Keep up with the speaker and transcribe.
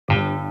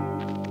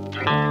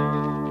Hello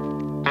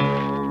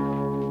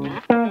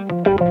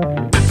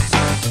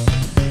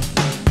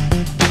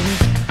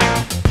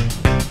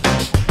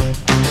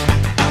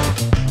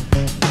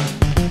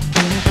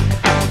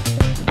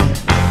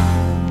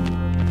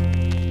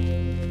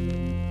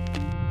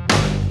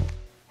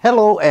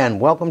and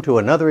welcome to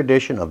another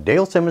edition of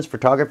Dale Simmons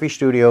Photography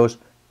Studios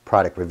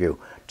product review.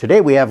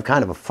 Today we have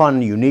kind of a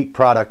fun, unique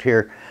product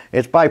here.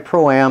 It's by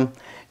ProAm.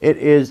 It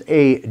is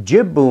a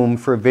jib boom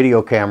for a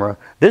video camera.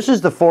 This is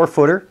the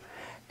 4-footer,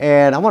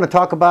 and I want to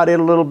talk about it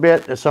a little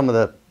bit, some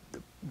of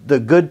the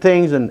good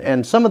things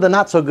and some of the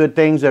not so good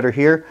things that are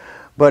here,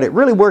 but it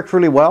really works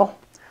really well.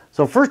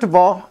 So first of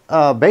all,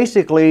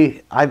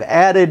 basically I've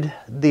added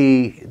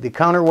the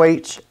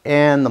counterweights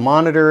and the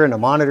monitor and the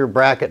monitor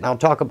bracket, and I'll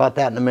talk about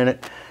that in a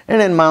minute,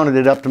 and then mounted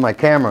it up to my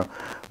camera.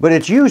 But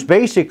its use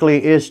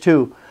basically is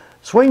to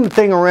swing the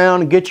thing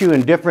around and get you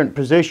in different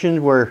positions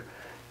where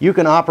you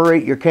can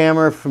operate your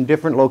camera from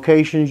different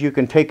locations. You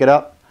can take it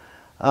up.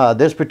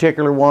 This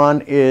particular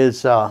one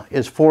is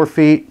 4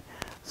 feet.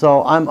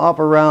 So I'm up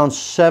around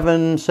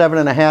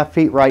 7.5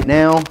 feet right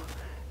now,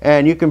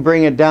 and you can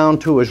bring it down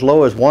to as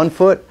low as 1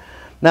 foot.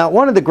 Now,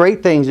 one of the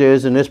great things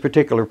is in this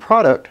particular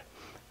product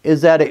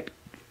is that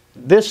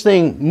this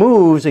thing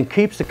moves and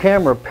keeps the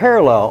camera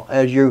parallel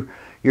as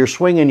you're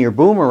swinging your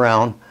boom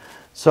around.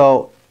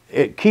 So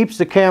it keeps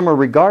the camera,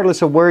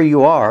 regardless of where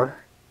you are,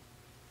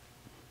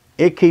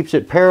 it keeps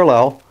it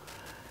parallel,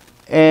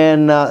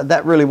 and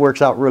that really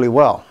works out really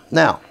well.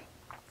 Now,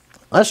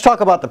 let's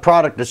talk about the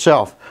product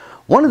itself.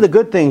 One of the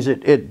good things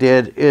it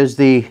did is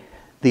the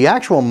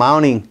actual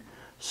mounting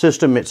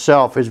system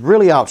itself is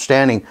really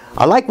outstanding.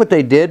 I like what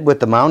they did with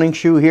the mounting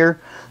shoe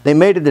here. They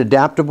made it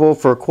adaptable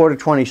for a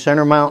 1/4-20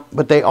 center mount,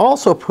 but they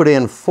also put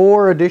in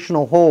 4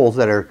 additional holes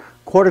that are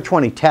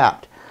 1/4-20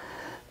 tapped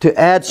to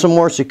add some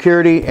more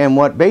security. And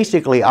what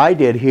basically I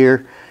did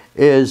here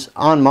is,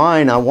 on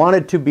mine, I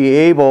wanted to be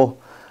able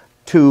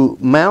to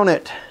mount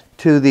it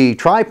to the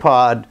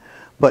tripod,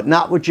 but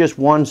not with just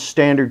one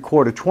standard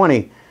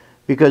 1/4-20,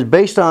 because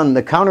based on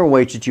the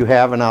counterweights that you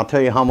have, and I'll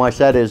tell you how much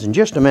that is in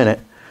just a minute,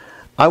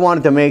 I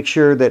wanted to make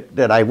sure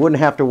that I wouldn't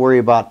have to worry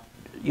about,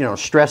 you know,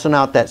 stressing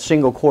out that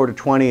single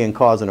 1/4-20 and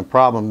causing a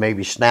problem,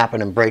 maybe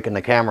snapping and breaking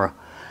the camera.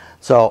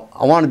 So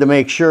I wanted to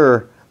make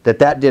sure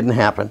that didn't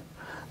happen.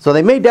 So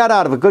they made that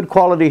out of a good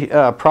quality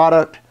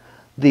product.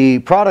 The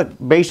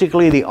product,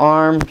 basically the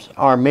arms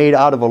are made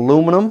out of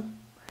aluminum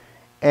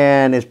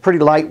and is pretty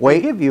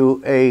lightweight. They give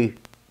you a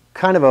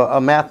kind of a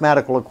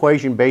mathematical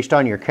equation based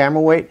on your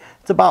camera weight.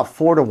 It's about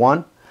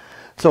 4-to-1.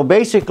 So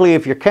basically,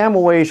 if your camera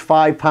weighs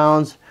 5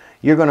 pounds,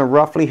 you're going to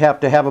roughly have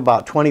to have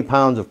about 20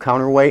 pounds of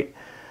counterweight.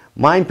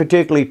 Mine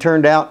particularly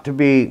turned out to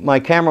be,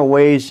 my camera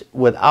weighs,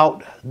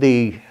 without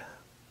the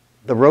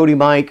Rode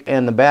mic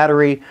and the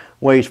battery,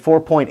 weighs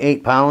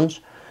 4.8 pounds.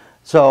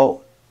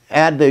 So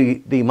add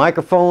the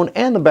microphone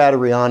and the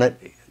battery on it,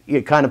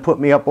 it kind of put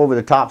me up over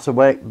the top. So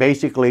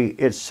basically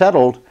it's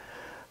settled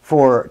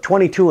for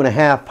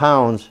 22.5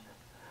 pounds,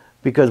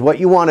 because what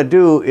you want to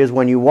do is,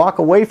 when you walk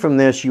away from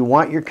this, you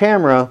want your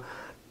camera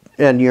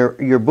and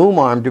your boom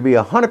arm to be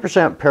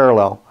 100%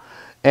 parallel,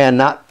 and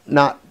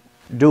not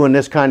doing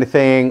this kind of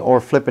thing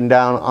or flipping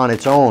down on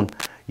its own.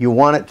 You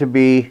want it to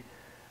be,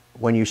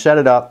 when you set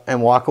it up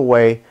and walk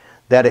away,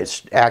 that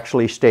it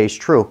actually stays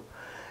true.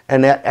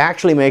 And that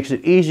actually makes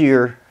it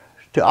easier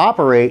to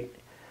operate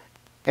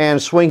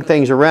and swing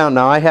things around.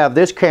 Now, I have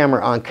this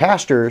camera on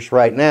casters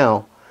right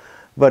now,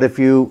 but if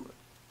you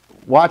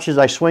watch as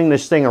I swing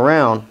this thing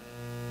around,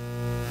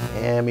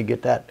 and let me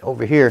get that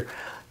over here,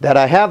 that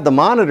I have the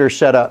monitor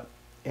set up,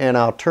 and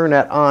I'll turn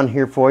that on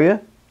here for you.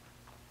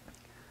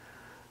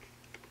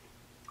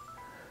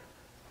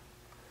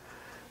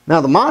 Now,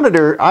 the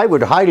monitor, I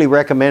would highly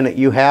recommend that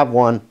you have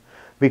one,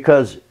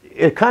 because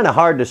it's kind of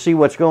hard to see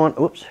what's going,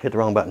 oops, hit the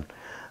wrong button.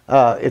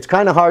 It's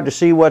kind of hard to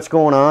see what's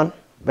going on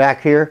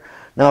back here.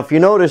 Now, if you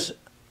notice,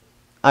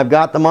 I've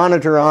got the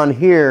monitor on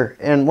here,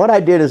 and what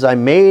I did is I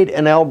made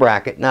an L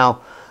bracket.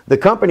 Now, the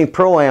company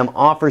ProAm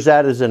offers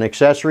that as an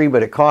accessory,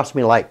 but it cost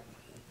me like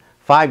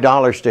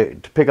 $5 to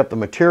pick up the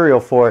material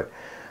for it.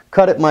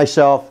 Cut it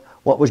myself.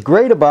 What was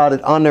great about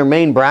it, on their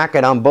main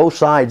bracket on both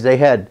sides, they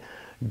had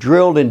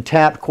drilled and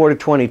tapped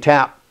 1/4-20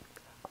 tap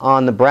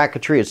on the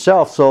bracketry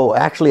itself. So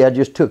actually I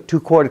just took 2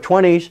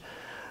 1/4-20s,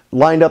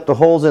 lined up the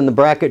holes in the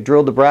bracket,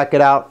 drilled the bracket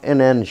out, and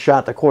then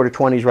shot the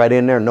 1/4-20s right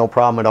in there, no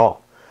problem at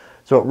all.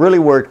 So it really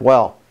worked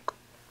well.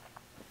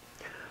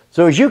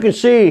 So as you can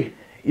see,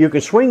 you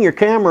can swing your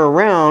camera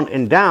around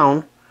and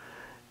down,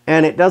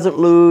 and it doesn't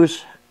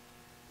lose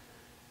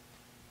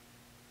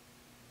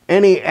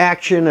any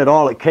action at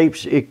all. It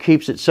keeps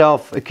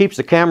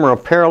the camera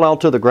parallel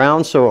to the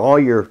ground, so all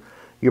your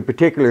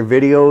particular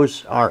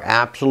videos are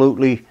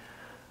absolutely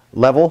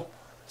level.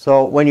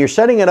 So when you're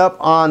setting it up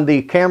on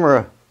the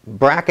camera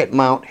bracket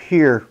mount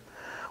here,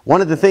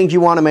 one of the things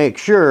you want to make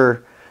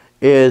sure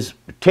is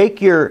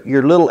take your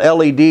little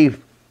LED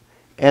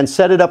and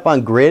set it up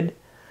on grid.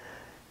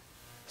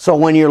 So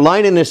when you're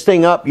lining this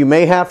thing up, you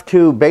may have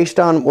to,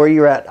 based on where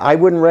you're at, I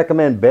wouldn't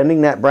recommend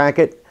bending that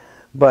bracket,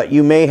 but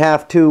you may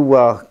have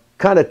to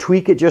kind of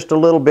tweak it just a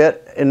little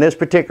bit. In this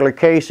particular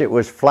case, it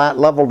was flat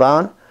leveled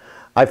on.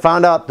 I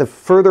found out the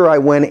further I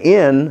went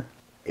in,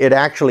 it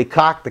actually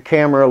cocked the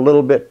camera a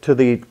little bit to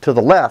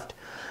the left.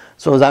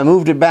 So as I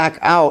moved it back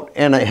out,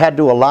 and I had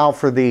to allow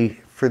for the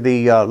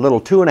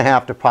little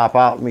 2.5 to pop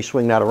out. Let me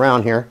swing that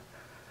around here.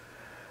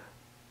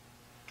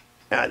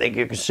 I think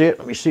you can see it.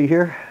 Let me see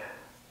here.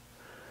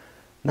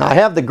 Now I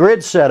have the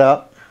grid set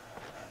up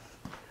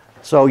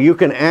so you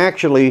can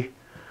actually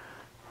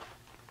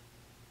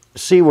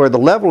see where the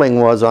leveling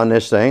was on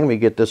this thing. Let me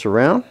get this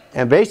around.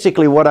 And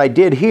basically what I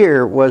did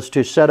here was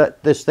to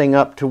set this thing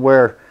up to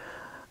where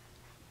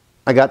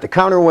I got the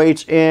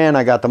counterweights in,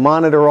 I got the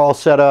monitor all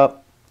set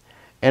up,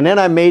 and then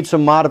I made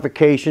some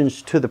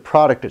modifications to the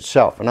product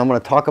itself. And I'm going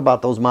to talk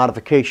about those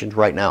modifications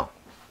right now.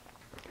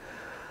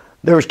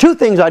 There was 2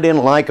 things I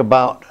didn't like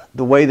about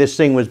the way this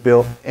thing was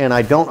built, and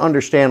I don't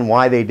understand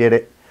why they did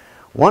it.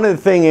 One of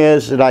the things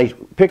is that I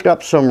picked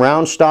up some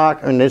round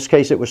stock. In this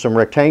case it was some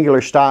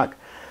rectangular stock,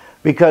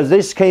 because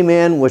this came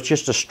in with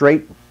just a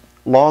straight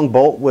long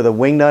bolt with a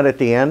wing nut at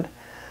the end.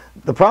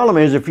 The problem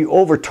is if you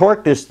over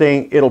torque this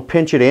thing, it'll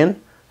pinch it in.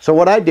 So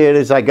what I did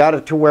is I got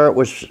it to where it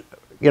was,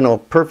 you know,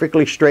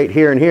 perfectly straight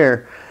here and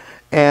here,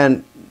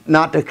 and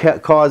not to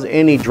cause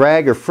any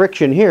drag or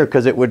friction here,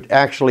 because it would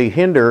actually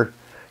hinder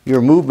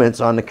your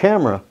movements on the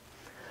camera.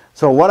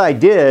 So what I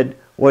did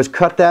was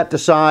cut that to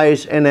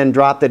size and then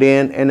dropped it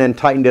in and then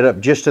tightened it up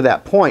just to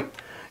that point,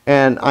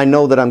 and I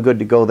know that I'm good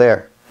to go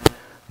there.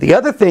 The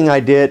other thing I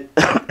did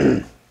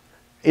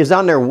is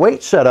on their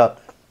weight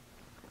setup.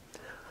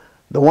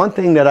 The one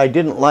thing that I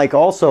didn't like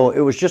also, it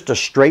was just a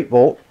straight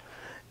bolt,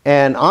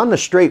 and on the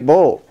straight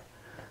bolt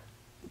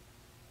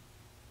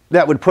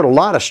that would put a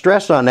lot of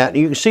stress on that.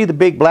 You can see the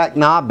big black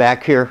knob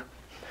back here.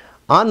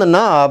 On the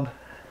knob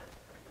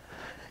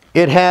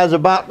it has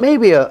about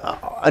maybe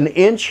an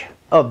inch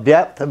of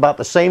depth, about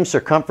the same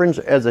circumference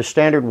as a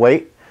standard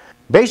weight.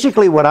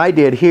 Basically what I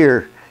did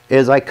here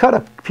is I cut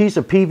a piece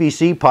of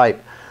PVC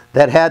pipe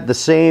that had the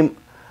same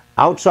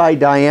outside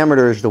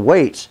diameter as the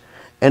weights,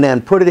 and then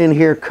put it in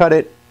here, cut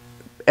it,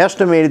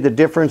 estimated the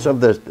difference of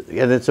the,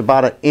 and it's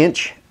about an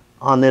inch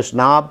on this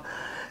knob,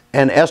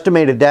 and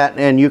estimated that,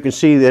 and you can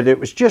see that it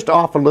was just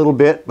off a little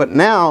bit, but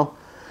now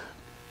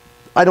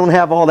I don't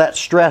have all that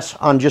stress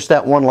on just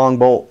that one long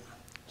bolt.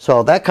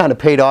 So that kind of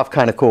paid off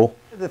kind of cool.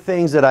 One of the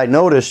things that I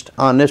noticed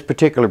on this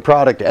particular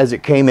product as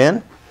it came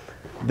in,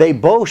 they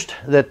boast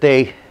that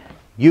they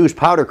use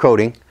powder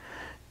coating,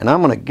 and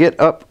I'm going to get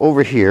up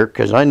over here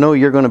because I know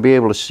you're going to be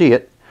able to see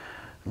it.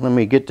 Let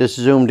me get this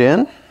zoomed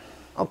in.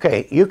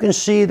 Okay, you can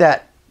see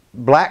that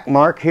black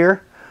mark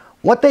here.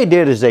 What they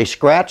did is they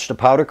scratched the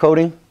powder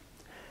coating,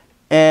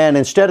 and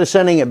instead of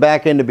sending it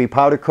back in to be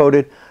powder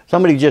coated,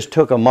 somebody just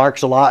took a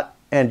Marks-A-Lot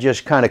and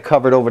just kind of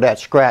covered over that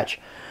scratch.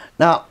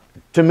 Now,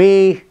 to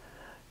me,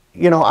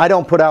 you know, I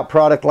don't put out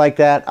product like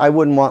that. I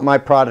wouldn't want my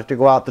product to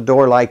go out the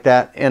door like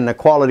that, and the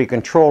quality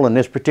control in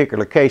this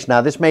particular case. Now,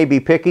 this may be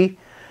picky,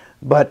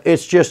 but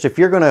it's just, if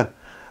you're going to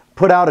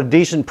put out a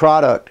decent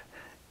product,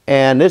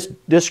 and this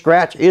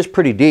scratch is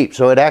pretty deep,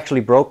 so it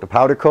actually broke the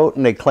powder coat,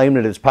 and they claimed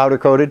that it's powder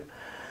coated,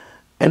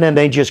 and then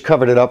they just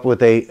covered it up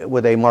with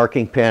a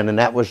marking pen, and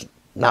that was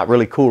not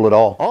really cool at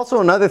all. Also,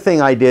 another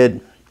thing I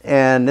did,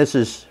 and this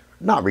is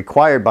not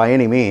required by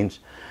any means,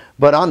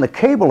 but on the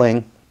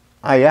cabling,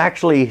 I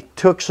actually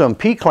took some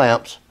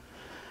P-clamps,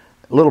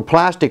 little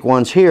plastic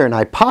ones here, and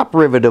I pop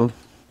riveted them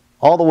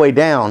all the way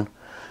down,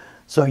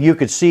 so you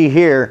could see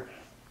here,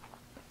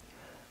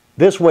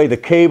 this way the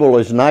cable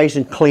is nice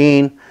and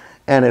clean,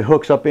 and it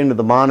hooks up into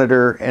the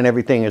monitor, and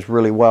everything is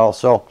really well.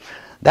 So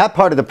that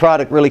part of the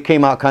product really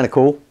came out kind of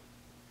cool.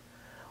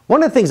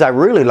 One of the things I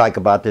really like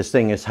about this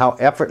thing is how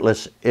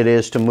effortless it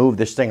is to move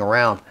this thing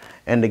around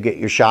and to get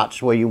your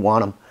shots where you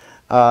want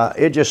them.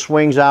 It just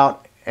swings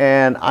out.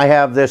 And I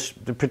have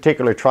the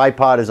particular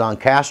tripod is on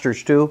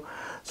casters too.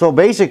 So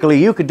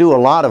basically you could do a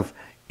lot of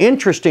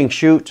interesting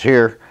shoots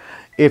here.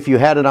 If you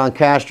had it on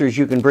casters,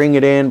 you can bring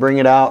it in, bring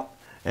it out,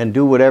 and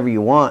do whatever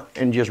you want,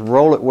 and just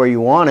roll it where you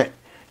want it,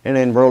 and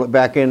then roll it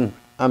back in.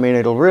 I mean,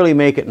 it'll really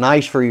make it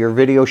nice for your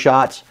video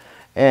shots,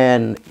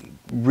 and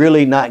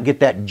really not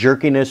get that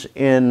jerkiness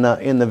in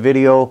the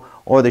video,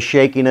 or the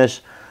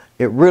shakiness.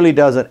 It really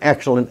does an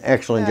excellent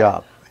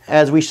job.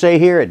 As we say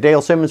here at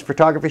Dale Simmons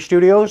Photography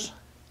Studios,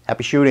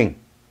 happy shooting.